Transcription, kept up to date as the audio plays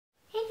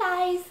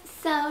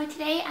So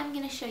today I'm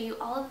going to show you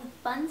all of the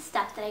fun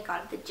stuff that I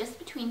got at the Just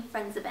Between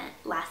Friends event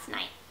last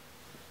night.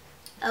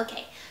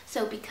 Okay,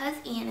 so because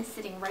Ian is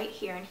sitting right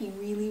here and he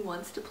really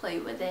wants to play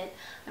with it,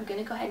 I'm going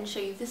to go ahead and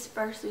show you this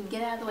first so we can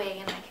get it out of the way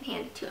and I can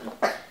hand it to him.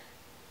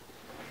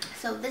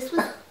 So this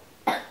was...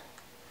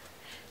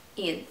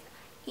 Ian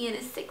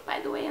is sick,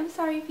 by the way. I'm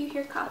sorry if you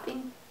hear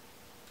coughing.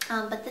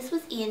 But this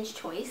was Ian's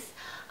choice.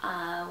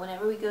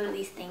 Whenever we go to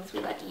these things,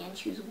 we let Ian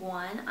choose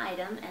one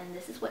item, and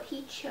this is what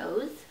he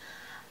chose.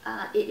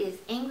 It is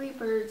Angry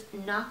Birds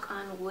Knock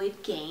on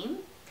Wood game.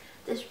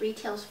 This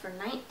retails for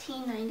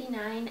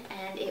 $19.99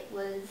 and it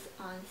was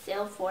on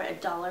sale for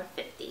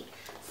 $1.50.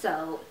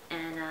 So,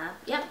 and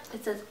yep,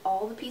 it says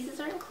all the pieces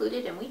are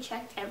included, and we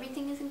checked,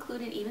 everything is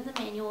included, even the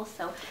manual.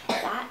 So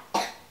that,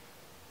 oh,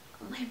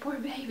 my poor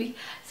baby.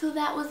 So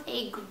that was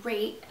a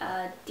great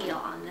deal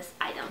on this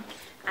item.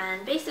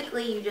 And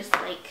basically you just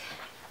like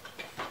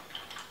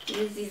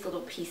use these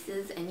little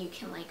pieces and you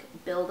can like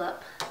build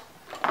up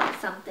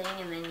something,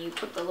 and then you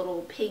put the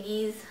little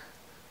piggies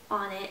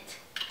on it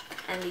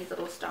and these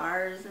little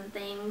stars and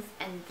things,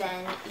 and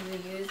then you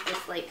use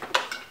this like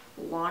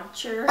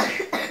launcher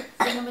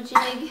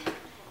thingamajig,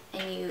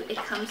 and it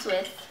comes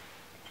with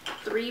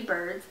 3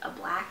 birds, a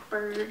black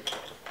bird,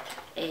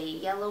 a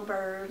yellow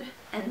bird,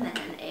 and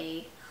then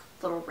a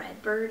little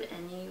red bird,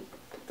 and you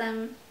put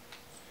them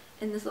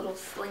in this little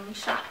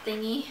slingshot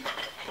thingy,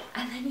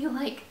 and then you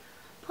like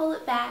pull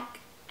it back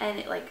and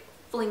it like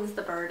flings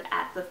the bird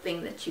at the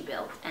thing that you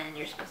built, and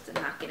you're supposed to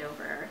knock it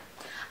over.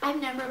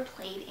 I've never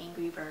played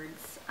Angry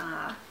Birds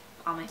on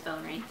my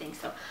phone or anything,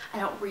 so I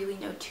don't really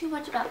know too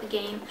much about the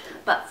game,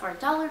 but for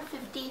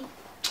 $1.50,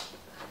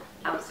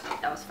 I was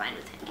fine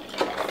with him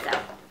getting this. So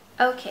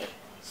okay,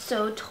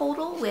 so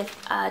total with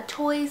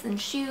toys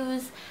and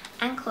shoes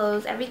and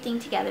clothes, everything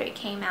together, it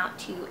came out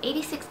to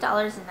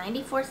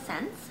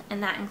 $86.94,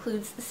 and that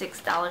includes the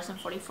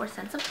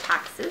 $6.44 of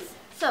taxes.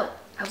 So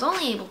I was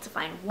only able to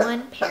find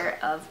one pair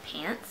of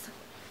pants.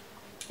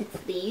 It's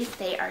these.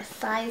 They are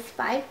size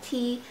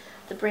 5T.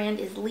 The brand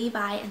is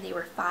Levi, and they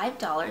were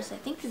 $5. I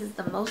think this is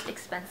the most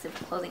expensive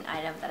clothing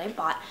item that I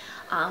bought.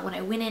 When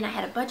I went in, I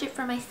had a budget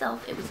for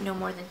myself. It was no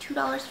more than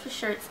 $2 for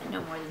shirts and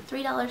no more than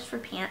 $3 for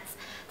pants.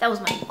 That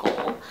was my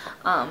goal.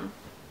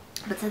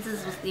 But since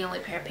this was the only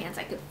pair of pants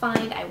I could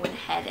find, I went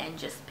ahead and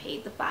just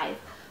paid the $5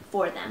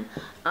 for them.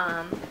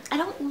 I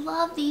don't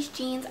love these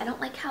jeans. I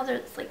don't like how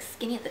they're like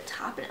skinny at the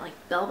top and it like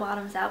bell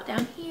bottoms out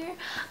down here.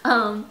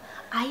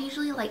 I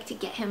usually like to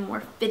get him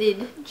more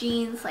fitted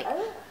jeans, like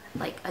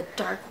a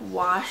dark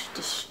wash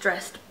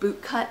distressed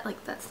boot cut.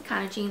 Like that's the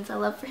kind of jeans I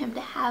love for him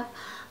to have.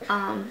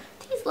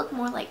 These look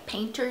more like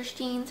painter's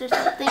jeans or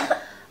something,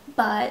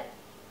 but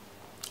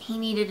he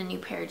needed a new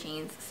pair of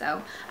jeans,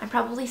 so I'm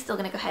probably still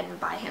gonna go ahead and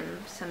buy him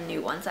some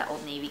new ones at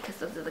Old Navy because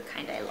those are the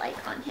kind I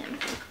like on him.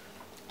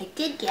 I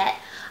did get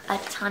a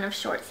ton of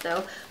shorts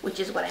though, which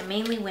is what I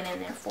mainly went in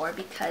there for,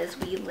 because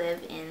we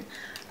live in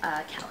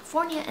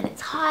California and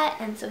it's hot,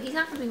 and so he's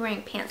not going to be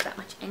wearing pants that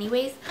much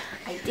anyways.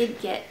 I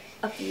did get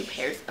a few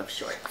pairs of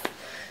shorts.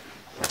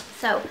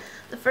 So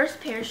the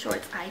first pair of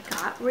shorts I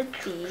got were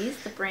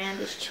these. The brand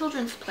is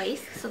Children's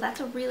Place, so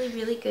that's a really,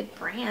 really good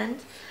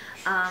brand.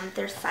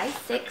 They're size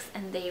 6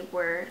 and they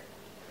were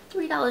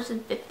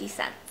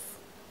 $3.50.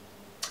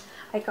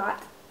 I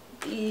got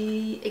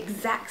the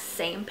exact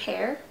same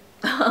pair.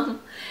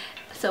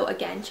 So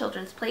again,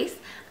 Children's Place,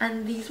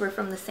 and these were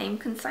from the same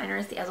consignor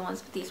as the other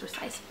ones, but these were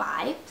size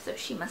 5, so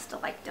she must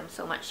have liked them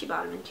so much she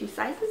bought them in 2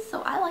 sizes,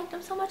 so I liked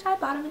them so much I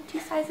bought them in 2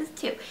 sizes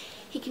too.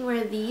 He can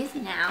wear these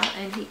now,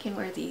 and he can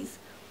wear these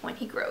when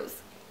he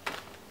grows.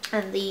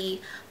 And the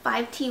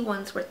 5T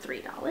ones were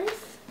 $3,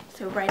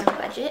 so right on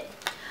budget.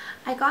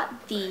 I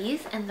got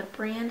these, and the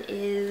brand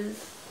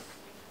is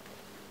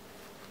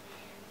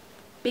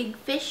Big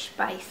Fish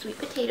by Sweet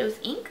Potatoes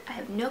Inc. I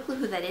have no clue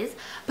who that is,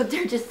 but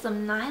they're just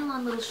some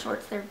nylon little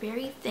shorts. They're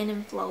very thin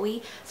and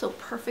flowy, so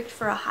perfect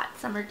for a hot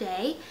summer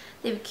day.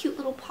 They have a cute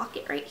little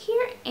pocket right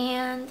here,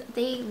 and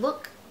they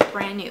look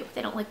brand new.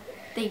 They don't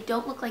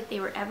look like they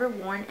were ever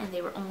worn, and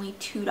they were only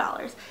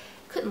 $2.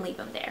 Couldn't leave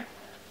them there.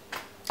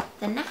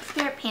 The next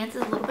pair of pants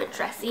is a little bit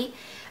dressy.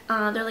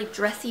 They're like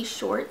dressy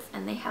shorts,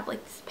 and they have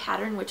like this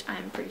pattern, which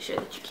I'm pretty sure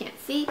that you can't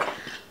see.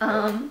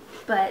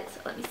 But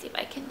let me see if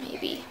I can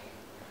maybe...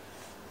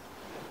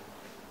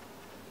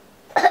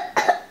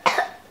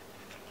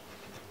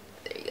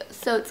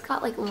 So it's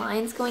got like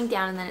lines going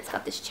down, and then it's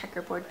got this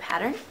checkerboard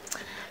pattern.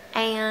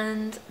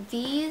 And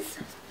this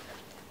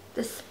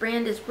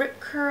brand is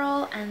Rip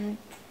Curl, and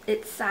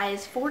it's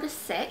size 4 to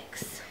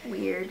 6.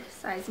 Weird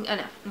sizing. Oh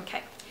no,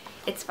 okay.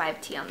 It's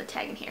 5T on the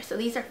tag in here. So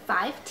these are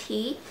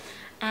 5T,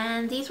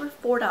 and these were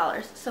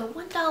 $4. So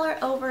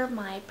 $1 over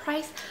my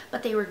price,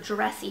 but they were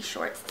dressy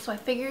shorts. So I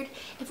figured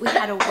if we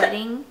had a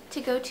wedding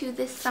to go to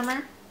this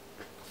summer,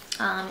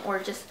 or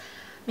just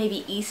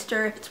maybe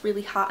Easter, if it's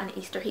really hot on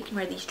Easter, he can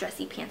wear these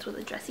dressy pants with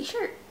a dressy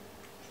shirt.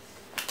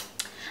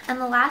 And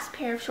the last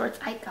pair of shorts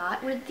I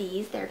got were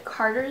these. They're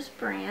Carter's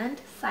brand,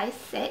 size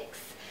 6.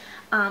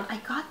 I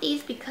got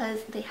these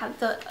because they have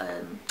the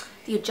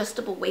the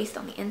adjustable waist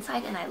on the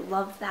inside, and I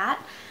love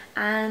that.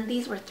 And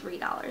these were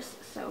 $3,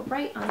 so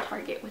right on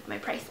target with my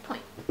price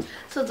point.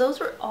 So those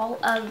were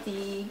all of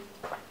the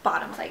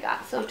bottoms I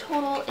got. So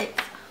total it's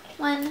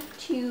 1,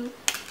 2,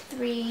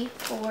 3,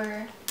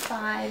 4,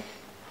 5,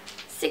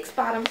 6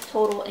 bottoms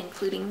total,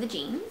 including the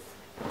jeans.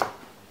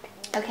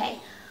 Okay,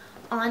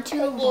 onto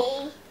the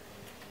long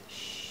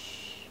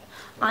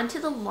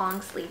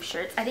sleeve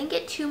shirts. I didn't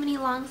get too many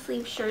long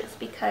sleeve shirts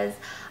because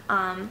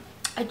I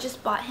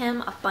just bought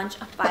him a bunch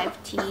of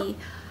 5T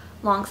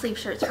long sleeve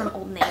shirts from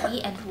Old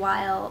Navy, and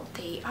while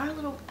they are a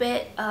little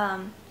bit,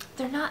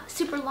 they're not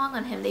super long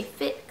on him. They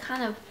fit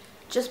kind of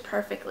just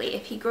perfectly.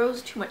 If he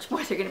grows too much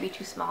more, they're going to be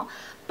too small.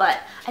 But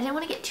I didn't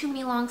want to get too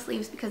many long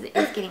sleeves because it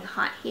is getting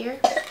hot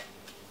here.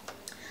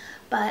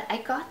 But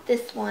I got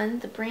this one.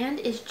 The brand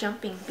is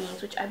Jumping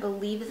Beans, which I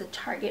believe is a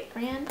Target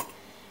brand.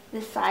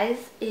 The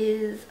size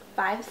is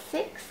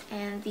 5'6",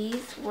 and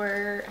these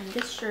were, and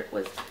this shirt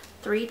was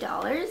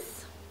 $3.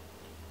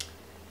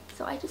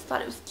 So I just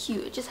thought it was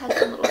cute. It just has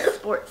some little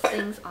sports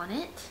things on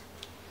it.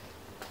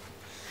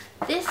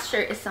 This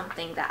shirt is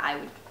something that I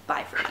would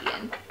buy for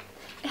Ian.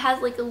 It has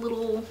like a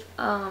little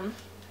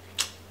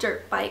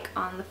dirt bike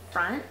on the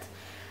front.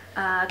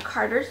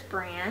 Carter's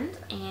brand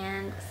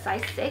and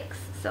size 6,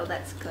 so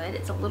that's good.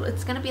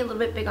 It's gonna be a little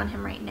bit big on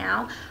him right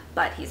now,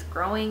 but he's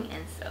growing,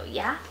 and so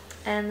yeah.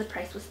 And the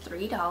price was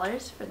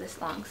 $3 for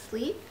this long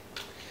sleeve.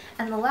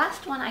 And the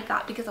last one I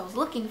got because I was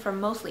looking for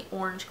mostly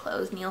orange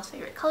clothes. Neil's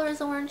favorite color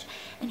is orange,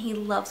 and he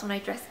loves when I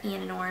dress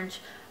Ian in orange.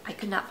 I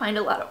could not find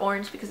a lot of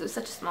orange because it was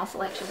such a small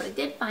selection, but I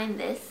did find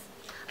this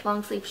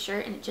long sleeve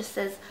shirt, and it just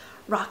says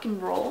rock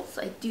and roll,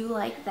 so I do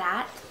like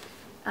that.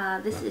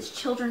 This is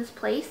Children's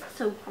Place,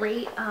 so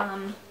great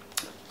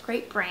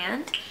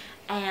brand,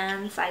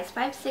 and size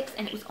 5'6",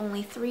 and it was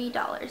only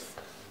 $3.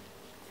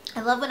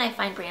 I love when I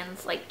find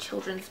brands like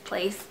Children's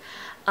Place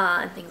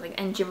and things like,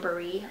 and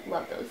Gymboree.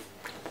 Love those.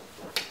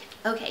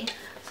 Okay,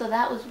 so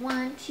that was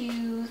 1,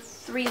 2,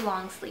 3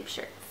 long sleeve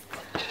shirts.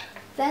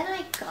 Then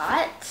I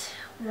got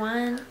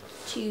 1,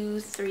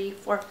 2, 3,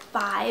 4,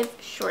 5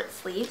 short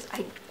sleeves.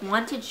 I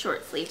wanted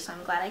short sleeves, so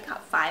I'm glad I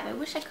got 5. I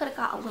wish I could have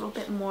got a little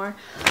bit more,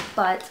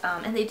 but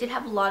and they did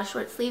have a lot of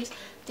short sleeves.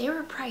 They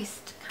were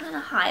priced kind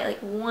of high. Like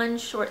one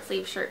short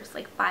sleeve shirt was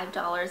like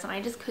 $5, and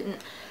I just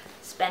couldn't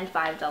spend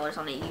 $5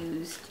 on a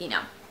used, you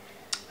know,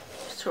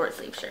 short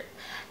sleeve shirt.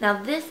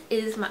 Now this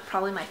is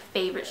probably my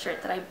favorite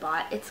shirt that I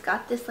bought. It's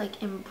got this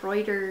like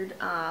embroidered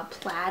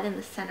plaid in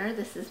the center.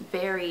 This is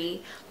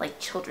very like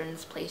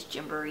Children's Place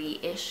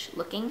Gymboree-ish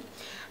looking.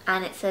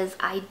 And it says,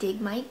 "I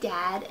dig my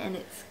dad," and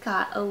it's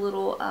got a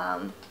little, I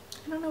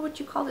don't know what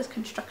you call this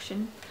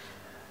construction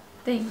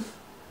thing.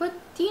 What,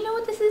 do you know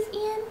what this is,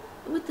 Ian?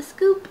 With the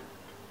scoop?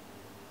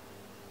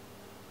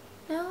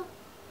 No?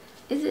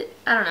 Is it,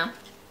 I don't know,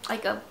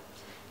 like a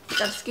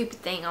scoop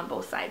thing on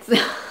both sides.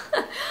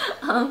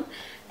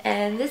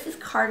 And this is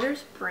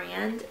Carter's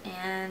brand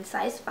and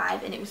size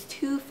 5, and it was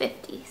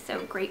 $2.50,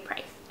 so great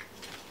price.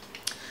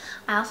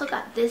 I also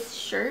got this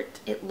shirt.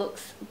 It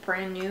looks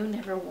brand new,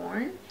 never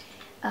worn.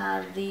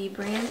 The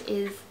brand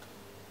is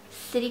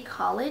City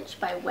College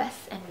by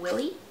Wes and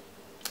Willie.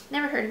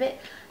 Never heard of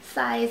it.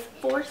 Size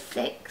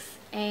 4'6"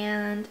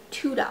 and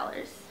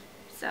 $2.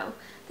 So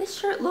this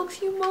shirt looks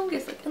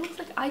humongous. Like, it looks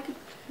like I could,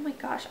 oh my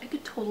gosh, I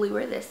could totally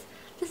wear this.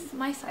 This is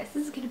my size.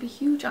 This is going to be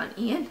huge on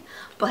Ian,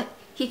 but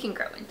he can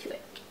grow into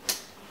it.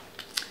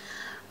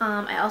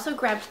 I also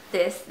grabbed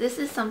this. This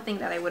is something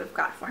that I would have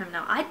got for him.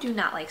 Now, I do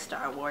not like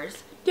Star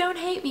Wars. Don't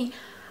hate me.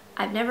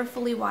 I've never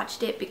fully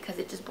watched it because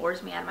it just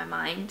bores me out of my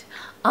mind.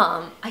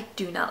 I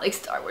do not like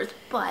Star Wars,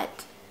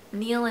 but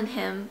Neil and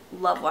him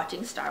love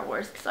watching Star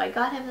Wars. So I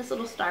got him this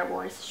little Star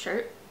Wars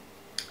shirt,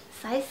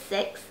 size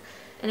 6,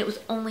 and it was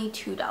only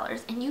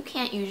 $2. And you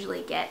can't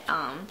usually get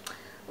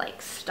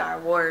like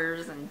Star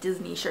Wars and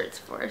Disney shirts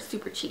for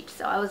super cheap.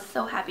 So I was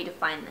so happy to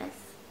find this.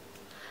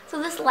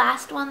 So this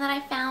last one that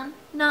I found,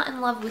 not in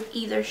love with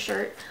either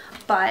shirt,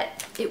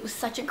 but it was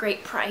such a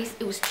great price.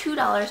 It was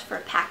 $2 for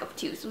a pack of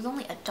 2, so it was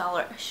only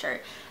 $1 a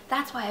shirt.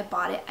 That's why I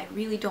bought it. I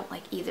really don't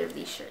like either of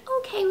these shirts.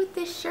 Okay with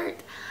this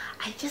shirt.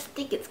 I just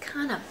think it's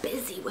kind of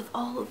busy with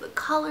all of the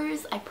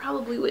colors. I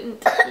probably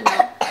wouldn't, you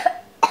know,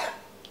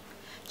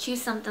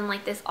 choose something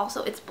like this.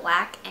 Also, it's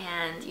black,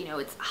 and you know,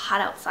 it's hot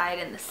outside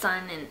in the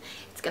sun, and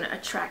it's gonna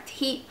attract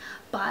heat,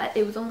 but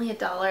it was only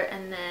 $1.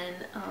 And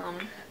then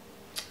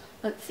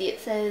let's see, it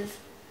says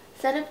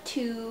set of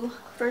 2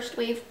 First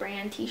Wave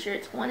brand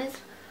t-shirts. One is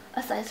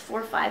a size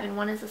 4'5" and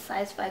one is a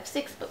size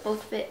 5'6", but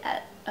both fit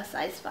at a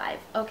size 5.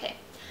 Okay.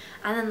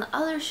 And then the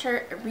other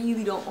shirt, I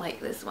really don't like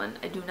this one.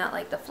 I do not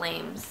like the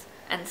flames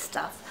and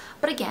stuff.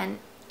 But again,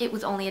 it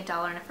was only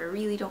 $1, and if I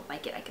really don't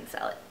like it, I can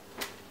sell it.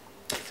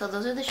 So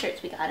those are the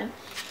shirts we got him.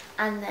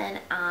 And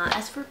then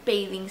as for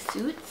bathing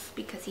suits,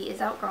 because he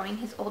is outgrowing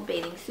his old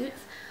bathing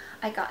suits,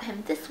 I got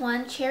him this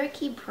one,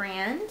 Cherokee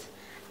brand.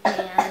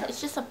 And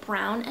it's just a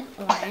brown and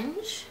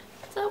orange,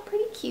 so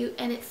pretty cute,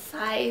 and it's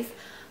size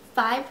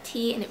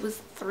 5T, and it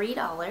was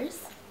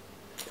 $3.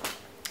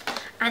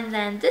 And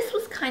then this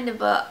was kind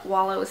of a,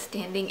 while I was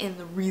standing in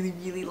the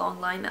really long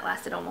line that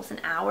lasted almost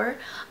an hour.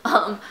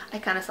 I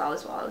kind of saw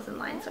this while I was in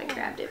line, so I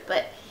grabbed it.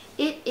 But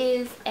it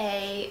is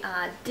a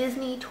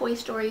Disney Toy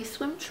Story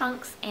swim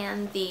trunks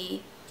and the,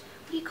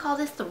 what do you call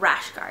this? The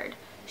rash guard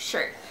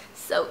shirt.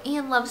 So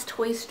Ian loves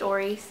Toy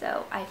Story,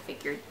 so I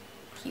figured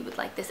he would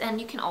like this.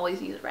 And you can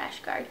always use rash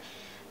guard.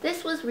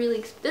 This was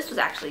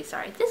actually,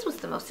 sorry, this was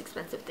the most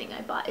expensive thing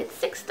I bought. It's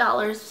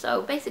 $6,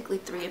 so basically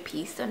 3 a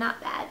piece, so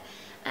not bad.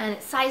 And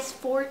it's size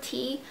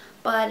 4T,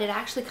 but it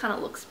actually kind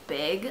of looks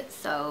big,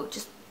 so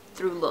just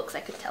through looks I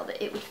could tell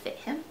that it would fit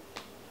him.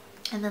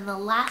 And then the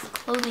last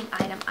clothing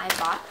item I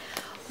bought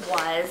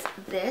was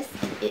this.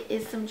 It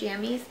is some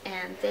jammies,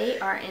 and they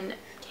are in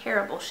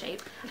terrible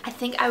shape. I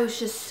think I was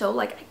just so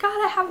like, I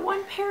gotta have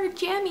one pair of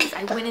jammies.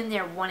 I went in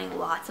there wanting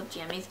lots of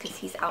jammies because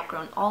he's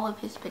outgrown all of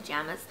his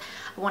pajamas.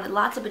 I wanted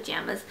lots of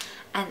pajamas,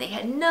 and they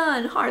had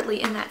none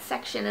hardly in that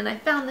section. And I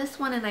found this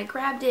one, and I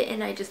grabbed it,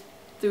 and I just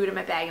threw it in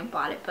my bag and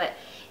bought it. But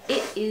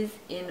it is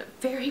in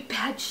very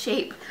bad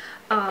shape.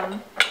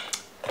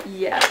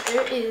 Yeah,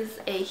 there is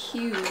a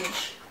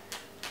huge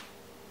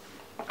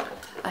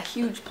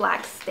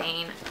black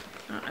stain.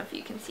 I don't know if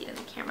you can see it in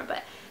the camera,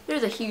 but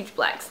there's a huge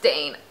black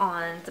stain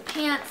on the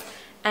pants,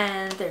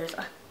 and there's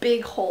a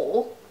big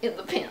hole in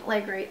the pant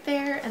leg right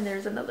there, and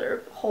there's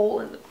another hole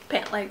in the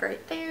pant leg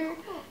right there.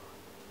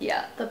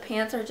 Yeah, the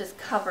pants are just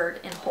covered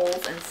in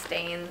holes and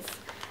stains,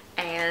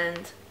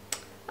 and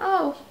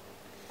oh,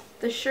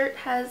 the shirt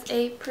has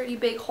a pretty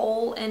big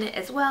hole in it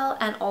as well,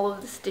 and all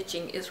of the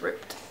stitching is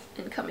ripped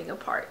and coming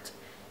apart.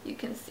 You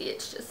can see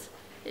it's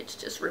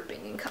just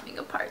ripping and coming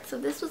apart. So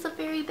this was a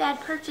very bad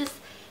purchase.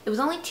 It was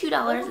only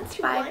 $2. It's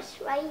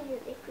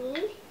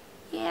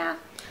yeah.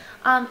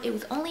 It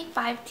was only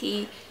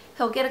 5T.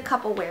 He'll get a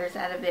couple wears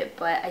out of it,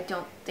 but I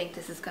don't think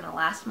this is going to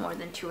last more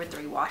than 2 or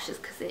 3 washes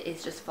because it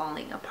is just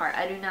falling apart.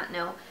 I do not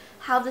know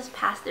how this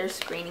passed their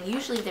screening.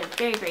 Usually they're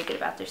very good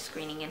about their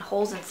screening, and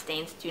holes and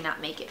stains do not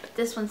make it, but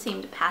this one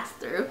seemed to pass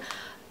through.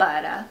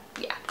 But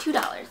yeah,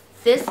 $2.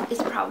 This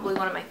is probably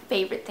one of my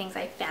favorite things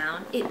I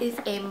found. It is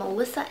a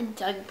Melissa &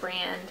 Doug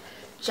brand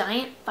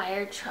giant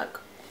fire truck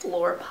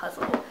floor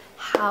puzzle.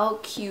 How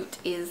cute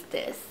is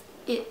this?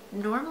 It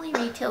normally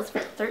retails for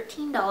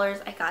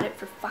 $13. I got it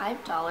for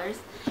 $5,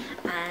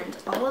 and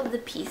all of the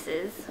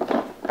pieces,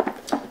 I'm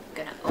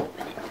gonna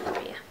open it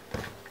for you.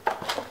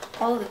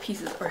 All of the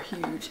pieces are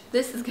huge.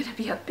 This is gonna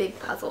be a big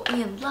puzzle.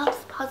 Ian loves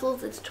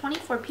puzzles. It's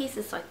 24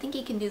 pieces, so I think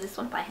he can do this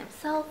one by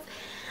himself.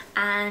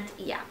 And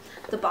yeah,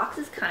 the box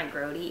is kind of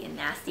grody and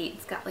nasty.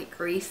 It's got like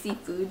greasy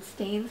food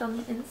stains on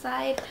the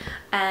inside,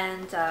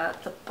 and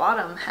the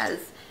bottom has,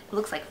 it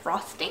looks like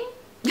frosting.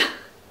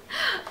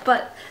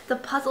 But the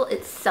puzzle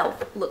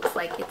itself looks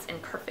like it's in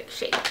perfect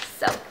shape,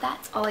 so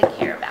that's all I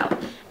care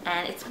about.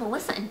 And it's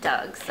Melissa &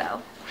 Doug,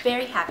 so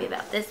very happy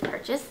about this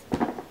purchase.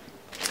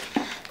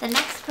 The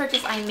next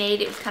purchase I made,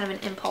 it was kind of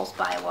an impulse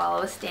buy while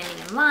I was standing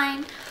in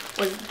line,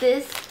 was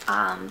this.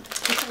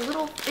 It's a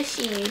little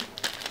fishy,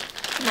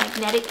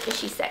 magnetic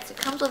fishy set. So it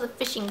comes with a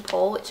fishing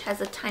pole, which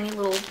has a tiny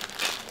little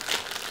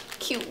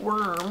cute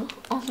worm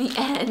on the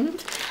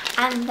end.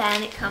 And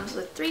then it comes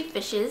with 3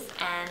 fishes,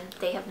 and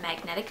they have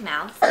magnetic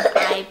mouths.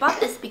 I bought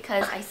this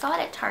because I saw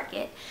it at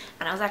Target,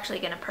 and I was actually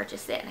going to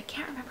purchase it, and I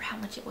can't remember how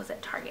much it was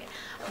at Target.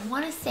 I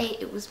want to say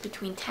it was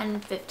between $10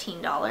 and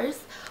 $15.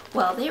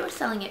 Well, they were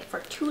selling it for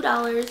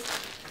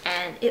 $2,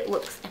 and it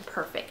looks in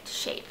perfect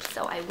shape.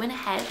 So I went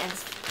ahead and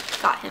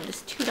got him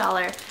this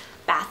 $2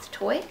 bath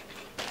toy.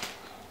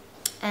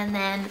 And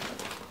then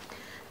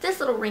this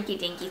little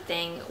rinky-dinky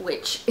thing,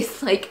 which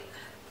is like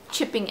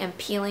chipping and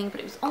peeling,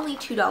 but it was only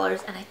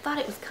 $2, and I thought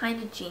it was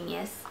kind of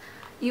genius.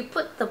 You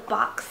put the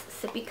box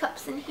sippy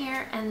cups in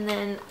here, and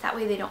then that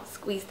way they don't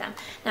squeeze them.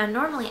 Now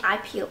normally I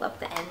peel up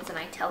the ends and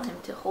I tell him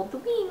to hold the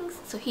wings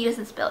so he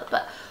doesn't spill it,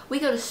 but we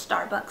go to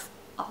Starbucks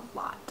a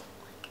lot,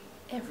 like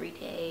every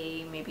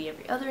day, maybe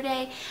every other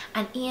day,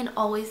 and Ian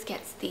always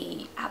gets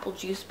the apple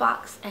juice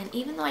box, and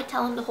even though I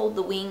tell him to hold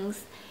the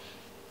wings,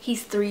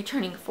 he's 3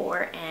 turning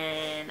 4,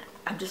 and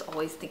I'm just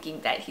always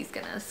thinking that he's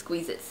gonna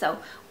squeeze it. So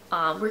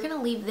we're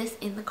gonna leave this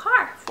in the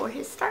car for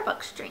his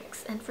Starbucks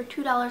drinks, and for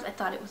 $2 I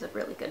thought it was a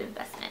really good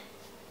investment.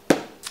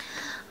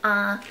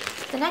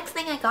 The next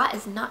thing I got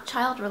is not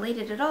child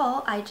related at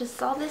all. I just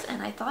saw this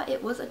and I thought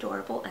it was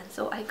adorable, and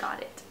so I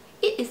got it.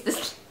 It is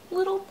this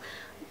little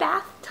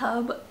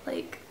bathtub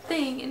like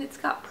thing, and it's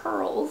got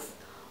pearls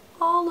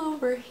all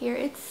over here.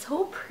 It's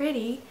so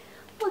pretty.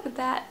 Look at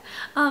that.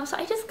 So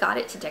I just got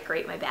it to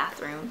decorate my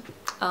bathroom,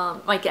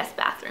 my guest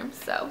bathroom.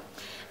 So,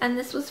 and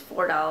this was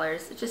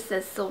 $4. It just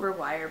says silver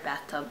wire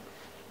bathtub.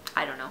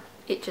 I don't know.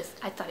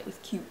 I thought it was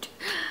cute.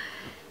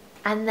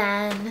 And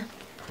then,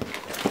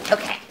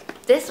 okay,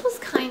 this was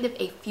kind of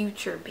a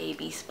future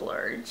baby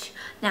splurge.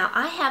 Now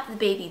I have the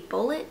baby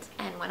bullet,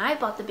 and when I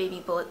bought the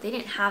baby bullet, they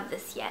didn't have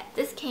this yet.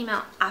 This came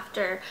out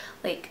after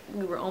like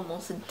we were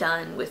almost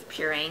done with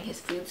pureeing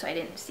his food, so I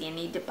didn't see a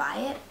need to buy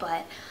it.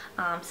 But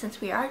since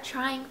we are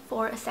trying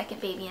for a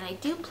second baby, and I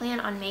do plan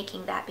on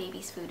making that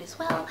baby's food as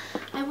well,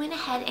 I went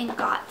ahead and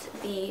got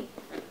the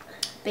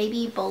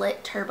Baby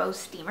Bullet Turbo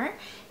Steamer.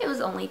 It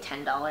was only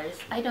 $10.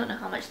 I don't know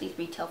how much these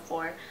retail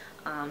for.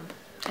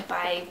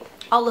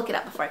 I'll look it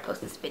up before I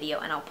post this video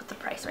and I'll put the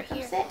price right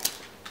here.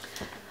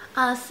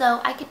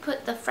 So I could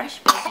put the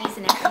fresh veggies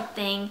and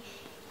everything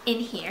in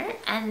here,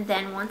 and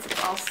then once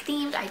it's all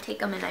steamed, I take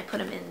them and I put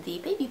them in the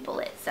Baby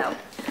Bullet. So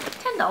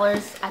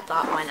 $10, I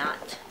thought, why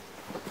not?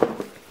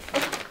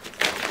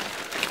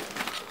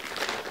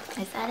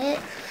 Is that it?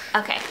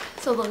 Okay,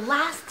 so the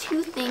last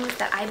two things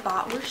that I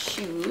bought were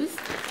shoes.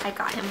 I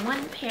got him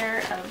one pair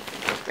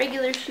of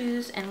regular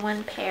shoes and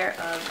one pair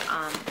of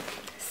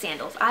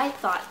sandals. I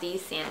thought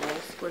these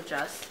sandals were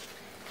just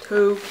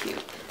so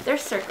cute. They're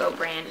Circo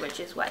brand, which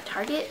is what,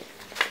 Target?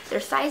 They're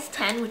size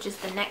 10, which is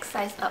the next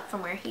size up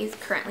from where he is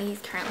currently.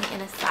 He's currently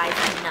in a size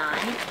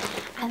 9.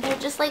 And they're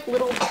just like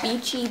little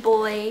beachy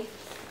boy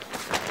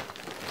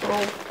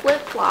little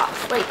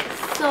flip-flops. Like,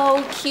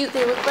 so cute.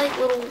 They look like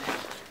little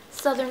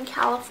Southern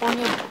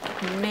California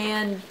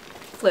man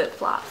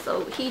flip-flops.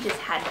 So he just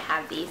had to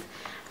have these.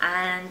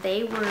 And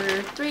they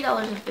were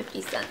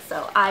 $3.50.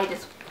 So I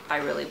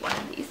really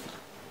wanted these.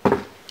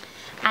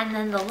 And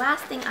then the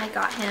last thing I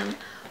got him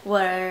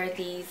were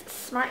these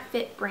Smart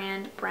Fit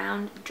brand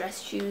brown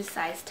dress shoes,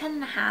 size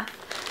 10.5,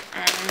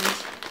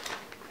 and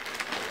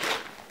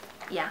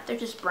yeah, they're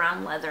just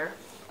brown leather,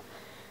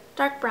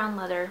 dark brown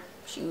leather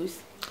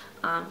shoes,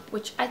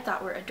 which I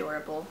thought were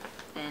adorable,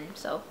 and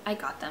so I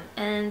got them,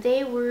 and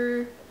they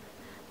were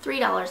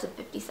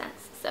 $3.50,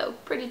 so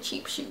pretty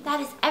cheap shoes. That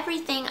is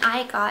everything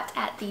I got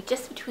at the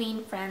Just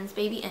Between Friends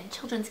Baby and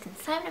Children's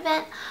Consignment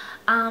event.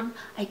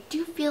 I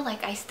do feel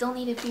like I still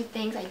need a few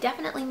things. I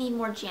definitely need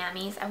more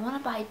jammies. I want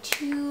to buy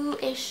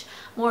 2-ish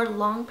more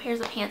long pairs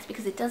of pants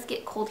because it does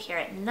get cold here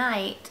at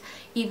night,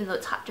 even though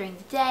it's hot during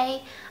the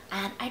day.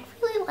 And I'd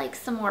really like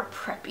some more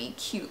preppy,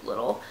 cute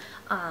little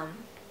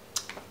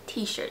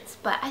t-shirts.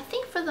 But I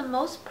think for the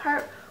most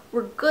part,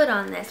 we're good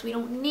on this. We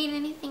don't need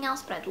anything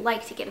else, but I'd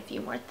like to get a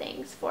few more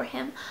things for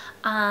him.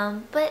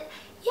 But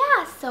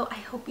yeah, so I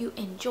hope you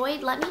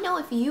enjoyed. Let me know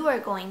if you are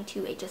going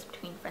to a Just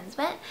Between Friends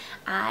event.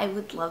 I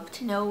would love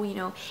to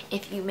know,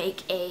 if you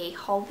make a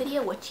haul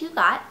video, what you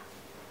got.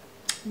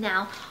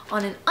 Now,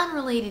 on an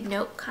unrelated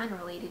note, kind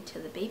of related to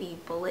the Baby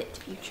Bullet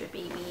future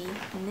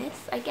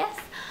baby-ness, I guess.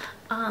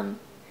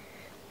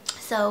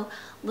 So,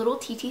 little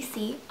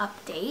TTC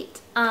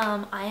update.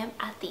 I am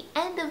at the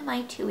end of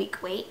my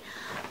 2-week wait.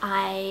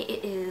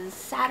 It is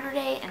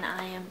Saturday and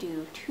I am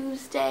due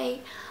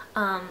Tuesday.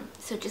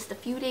 So just a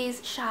few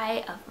days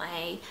shy of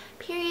my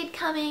period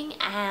coming,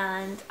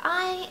 and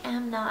I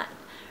am not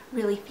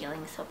really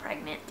feeling so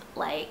pregnant.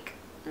 Like,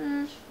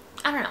 I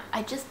don't know.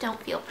 I just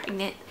don't feel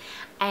pregnant,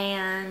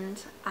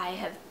 and I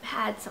have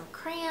had some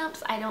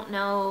cramps. I don't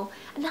know.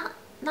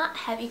 Not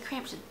heavy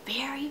cramps, just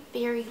very,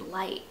 very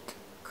light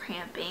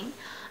cramping,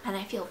 and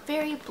I feel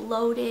very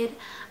bloated.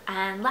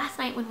 And last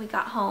night when we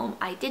got home,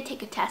 I did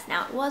take a test.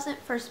 Now, it wasn't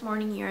first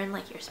morning urine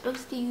like you're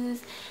supposed to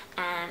use,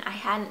 and I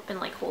hadn't been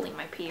like holding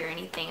my pee or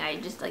anything. I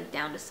just like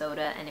downed a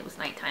soda, and it was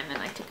nighttime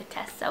and I took a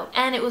test. So,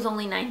 and it was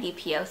only 9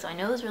 DPO, so I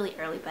know it was really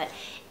early, but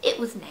it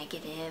was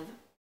negative.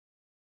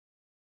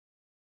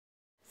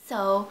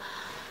 So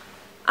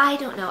I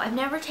don't know. I've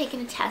never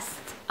taken a test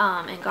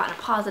and gotten a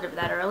positive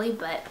that early,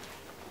 but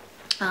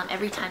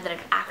every time that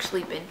I've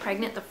actually been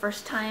pregnant, the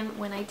first time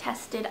when I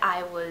tested,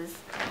 I was,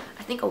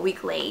 I think, a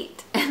week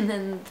late. And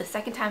then the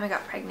second time I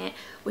got pregnant,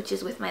 which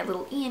is with my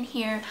little Ian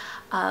here,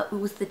 it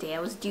was the day I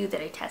was due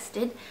that I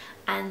tested.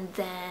 And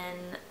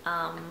then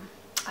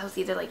I was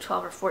either like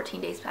 12 or 14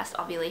 days past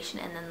ovulation.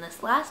 And then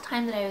this last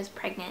time that I was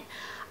pregnant,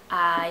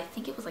 I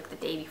think it was like the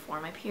day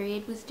before my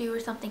period was due or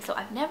something. So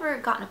I've never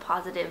gotten a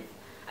positive.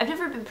 I've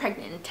never been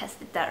pregnant and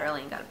tested that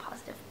early and got a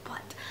positive.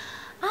 But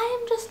I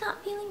am just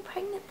not feeling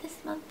pregnant this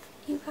month,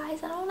 you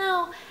guys. I don't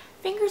know.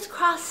 Fingers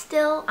crossed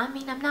still. I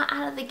mean, I'm not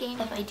out of the game.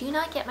 If I do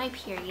not get my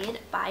period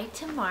by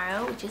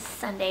tomorrow, which is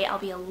Sunday, I'll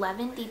be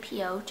 11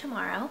 DPO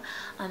tomorrow.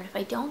 If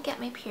I don't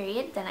get my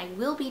period, then I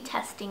will be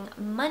testing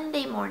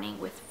Monday morning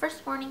with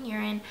first morning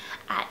urine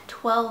at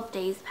 12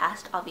 days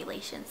past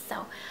ovulation.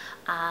 So,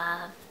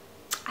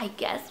 I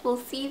guess we'll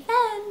see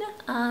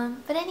then.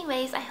 But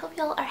anyways, I hope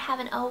y'all are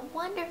having a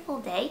wonderful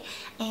day,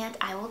 and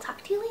I will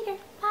talk to you later.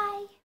 Bye!